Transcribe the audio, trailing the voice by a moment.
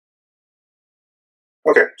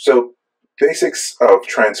Okay, so basics of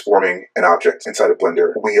transforming an object inside of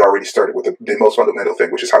Blender, we already started with the most fundamental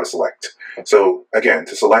thing, which is how to select. So again,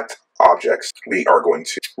 to select objects, we are going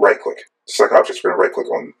to right-click. To select objects, we're going to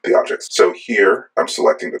right-click on the objects. So here, I'm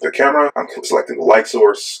selecting the camera, I'm selecting the light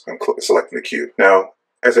source, I'm selecting the cube. Now,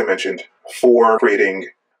 as I mentioned, for creating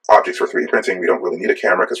objects for 3D printing, we don't really need a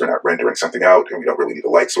camera because we're not rendering something out, and we don't really need a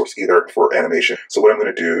light source either for animation. So what I'm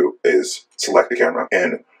going to do is select the camera,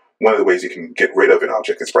 and one of the ways you can get rid of an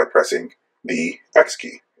object is by pressing the X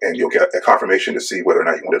key, and you'll get a confirmation to see whether or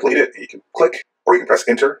not you want to delete it. You can click, or you can press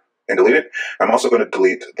Enter and delete it. I'm also going to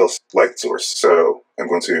delete the light source, so I'm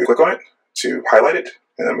going to click on it to highlight it,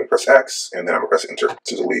 and I'm going to press X, and then I'm going to press Enter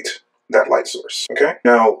to delete that light source. Okay?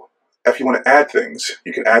 Now, if you want to add things,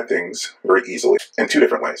 you can add things very easily in two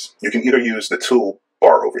different ways. You can either use the tool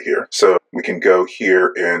bar over here. So we can go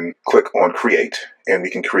here and click on Create, and we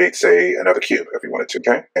can create, say, another cube if we wanted to,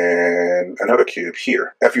 okay? And another cube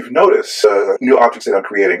here. If you've noticed, new objects that I'm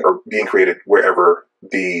creating are being created wherever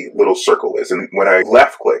the little circle is. And when I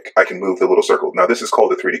left click, I can move the little circle. Now this is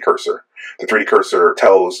called the 3D cursor. The 3D cursor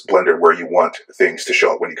tells Blender where you want things to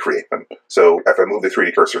show up when you create them. So if I move the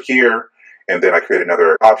 3D cursor here, and then I create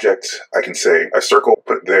another object, I can say a circle,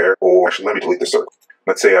 put it there, or actually let me delete the circle.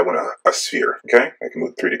 Let's say I want a sphere, okay? I can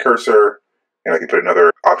move the 3D cursor, and I can put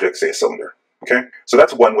another object, say a cylinder, okay? So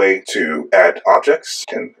that's one way to add objects,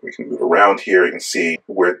 and we can move around here. You can see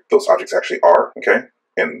where those objects actually are, okay,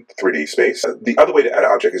 in 3D space. The other way to add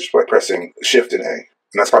an object is by pressing Shift and A,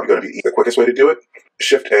 and that's probably going to be the quickest way to do it.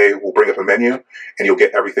 Shift A will bring up a menu, and you'll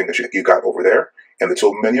get everything that you got over there in the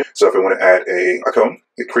tool menu. So if I want to add a cone,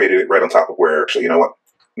 it created it right on top of where, actually, you know what?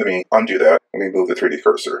 Let me undo that. Let me move the 3D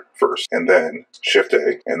cursor first, and then Shift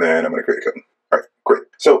A, and then I'm going to create a cone. All right, great.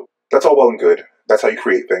 So that's all well and good. That's how you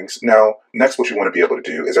create things. Now, next, what you want to be able to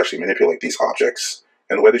do is actually manipulate these objects.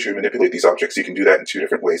 And the way that you manipulate these objects, you can do that in two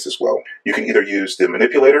different ways as well. You can either use the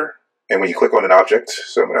manipulator, and when you click on an object,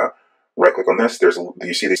 so I'm going to right-click on this,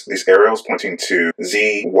 you see these arrows pointing to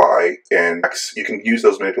Z, Y, and X. You can use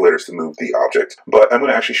those manipulators to move the object. But I'm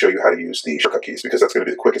going to actually show you how to use the shortcut keys, because that's going to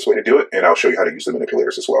be the quickest way to do it, and I'll show you how to use the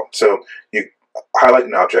manipulators as well. So you highlight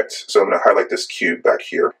an object. So I'm going to highlight this cube back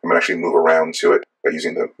here. I'm going to actually move around to it by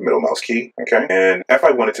using the middle mouse key, okay? And if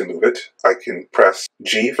I wanted to move it, I can press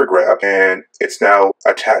G for grab, and it's now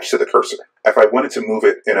attached to the cursor. If I wanted to move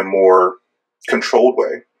it in a more controlled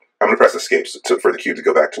way, I'm going to press Escape for the cube to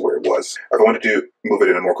go back to where it was. If I wanted to move it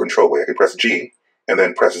in a more controlled way, I can press G and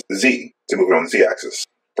then press Z to move it on the Z axis.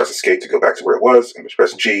 Press Escape to go back to where it was, and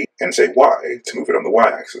press G and say Y to move it on the Y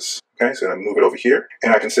axis. Okay, so I'm going to move it over here,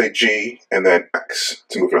 and I can say G and then X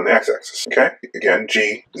to move it on the X axis. Okay, again,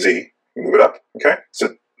 G, Z, move it up. Okay,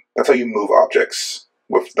 so that's how you move objects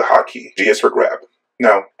with the hotkey. G is for grab.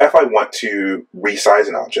 Now, if I want to resize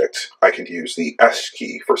an object, I can use the S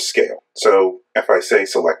key for scale. So if I say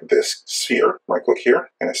select this sphere, right click here,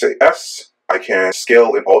 and I say S, I can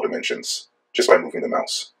scale in all dimensions just by moving the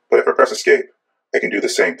mouse. But if I press Escape, I can do the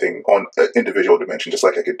same thing on an individual dimension, just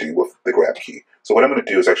like I could do with the grab key. So what I'm going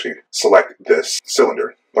to do is actually select this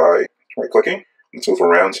cylinder by right-clicking. Let's move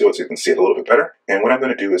around to it so you can see it a little bit better. And what I'm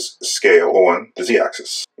going to do is scale on the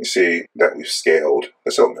Z-axis. You see that we've scaled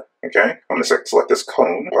the cylinder, okay? I'm going to select this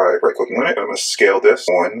cone by right-clicking on it, and I'm going to scale this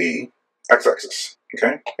on the X-axis,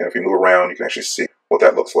 okay? And if you move around, you can actually see what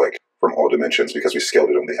that looks like from all dimensions because we scaled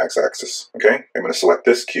it on the X-axis, okay? I'm going to select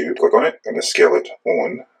this cube, click on it, I'm going to scale it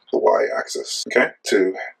on the Y-axis, okay?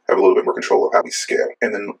 To have a little bit more control of how we scale.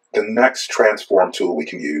 And then the next transform tool we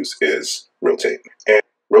can use is Rotate. And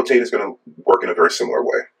Rotate is going to work in a very similar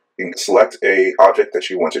way. You can select a object that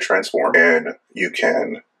you want to transform, and you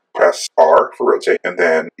can press R for rotate, and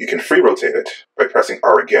then you can free rotate it by pressing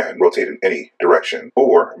R again, rotate in any direction,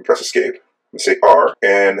 or press Escape and say R,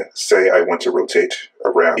 and say I want to rotate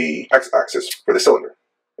around the X-axis for the cylinder.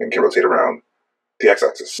 And you can rotate around the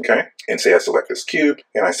X-axis, okay? And say I select this cube,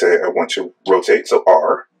 and I say I want to rotate, so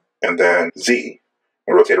R, and then Z,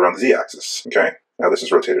 and rotate around the Z-axis, okay? Now this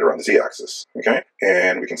is rotated around the Z-axis, okay?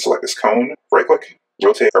 And we can select this cone, right-click,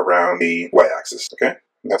 rotate around the Y-axis, okay?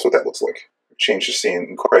 And that's what that looks like. Change the scene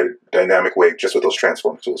in quite a dynamic way just with those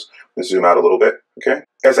transform tools. Let's zoom out a little bit, okay?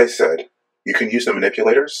 As I said, you can use the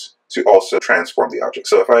manipulators to also transform the object.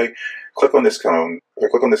 So if I click on this cone,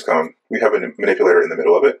 we have a manipulator in the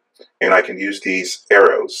middle of it, and I can use these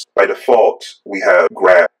arrows. By default, we have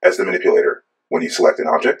grab as the manipulator when you select an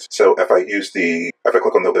object. So if I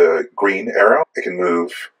click on the green arrow, I can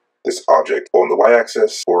move this object on the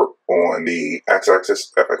Y-axis or on the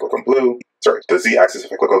X-axis if I click on blue. Sorry, the Z-axis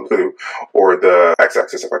if I click on blue, or the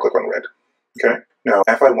X-axis if I click on red. Okay. Now,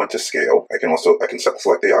 if I want to scale, I can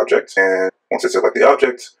select the object, and once I select the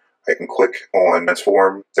object, I can click on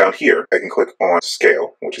transform. Down here, I can click on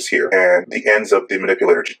scale, which is here, and the ends of the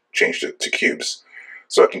manipulator changed it to cubes.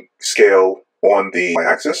 So I can scale on the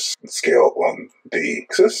y-axis, scale on the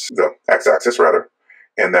x-axis rather,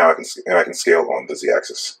 and now I can scale on the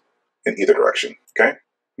z-axis in either direction. Okay, and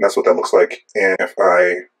that's what that looks like. And if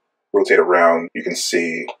I rotate around, you can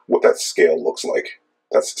see what that scale looks like.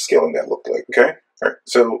 That's the scaling that looked like. Okay, all right.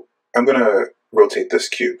 So I'm gonna rotate this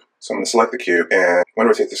cube. So I'm going to select the cube, and I'm going to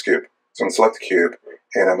rotate this cube. So I'm going to select the cube,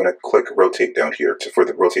 and I'm going to click rotate down here for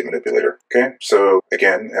the rotate manipulator. Okay, so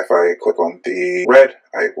again, if I click on the red,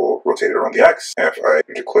 I will rotate it around the X. If I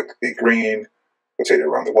click the green, rotate it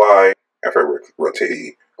around the Y. If I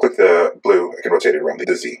click the blue, I can rotate it around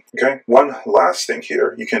the Z. Okay, one last thing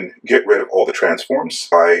here. You can get rid of all the transforms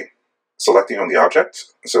by selecting on the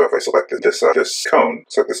object. So if I select this cone,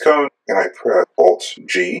 select this cone, and I press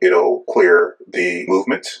Alt-G, it'll clear the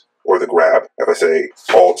movement or the grab. If I say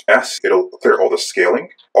Alt-S, it'll clear all the scaling.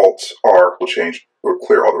 Alt-R will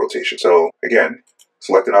clear all the rotation. So again,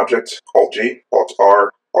 select an object, Alt-G,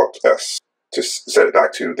 Alt-R, Alt-S to set it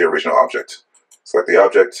back to the original object. Select the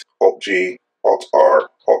object, Alt-G, Alt-R,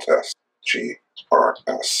 Alt-S, G, R,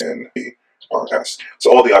 S, and B. RS.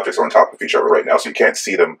 So all the objects are on top of each other right now, so you can't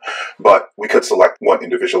see them, but we could select one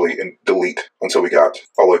individually and delete until we got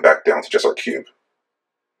all the way back down to just our cube.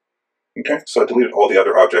 Okay, so I deleted all the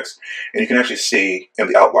other objects, and you can actually see in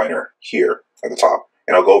the outliner here at the top,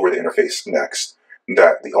 and I'll go over the interface next,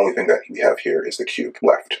 that the only thing that we have here is the cube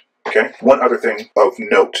left. Okay, one other thing of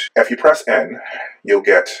note, if you press N, you'll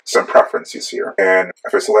get some preferences here. And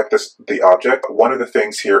if I select the object, one of the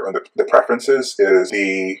things here on the preferences is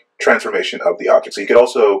the transformation of the object. So you could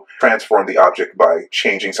also transform the object by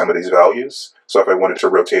changing some of these values. So if I wanted to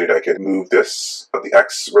rotate it, I could move this, the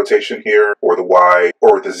X rotation here, or the Y,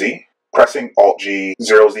 or the Z. Pressing Alt-G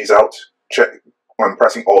zeroes these out. I'm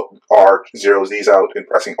pressing Alt-R zeroes these out, and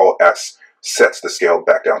pressing Alt-S sets the scale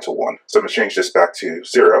back down to 1. So I'm going to change this back to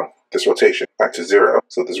 0, this rotation back to 0.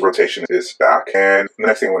 So this rotation is back. And the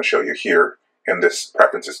next thing I want to show you here in this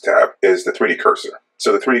Preferences tab is the 3D cursor.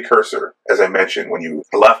 So the 3D cursor, as I mentioned, when you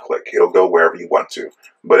left click, it'll go wherever you want to.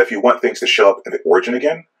 But if you want things to show up in the origin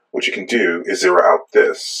again, what you can do is zero out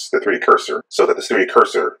the 3D cursor, so that the 3D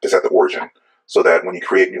cursor is at the origin. So that when you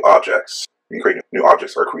create new objects, new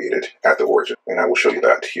objects are created at the origin. And I will show you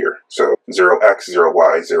that here. So 0x,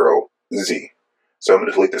 0y, 0z. So I'm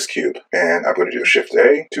going to delete this cube, and I'm going to do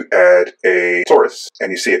Shift-A to add a torus,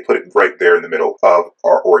 and you see it put it right there in the middle of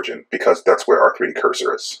our origin, because that's where our 3D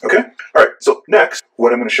cursor is. Okay? Alright, so next,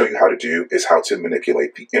 what I'm going to show you how to do is how to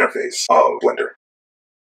manipulate the interface of Blender.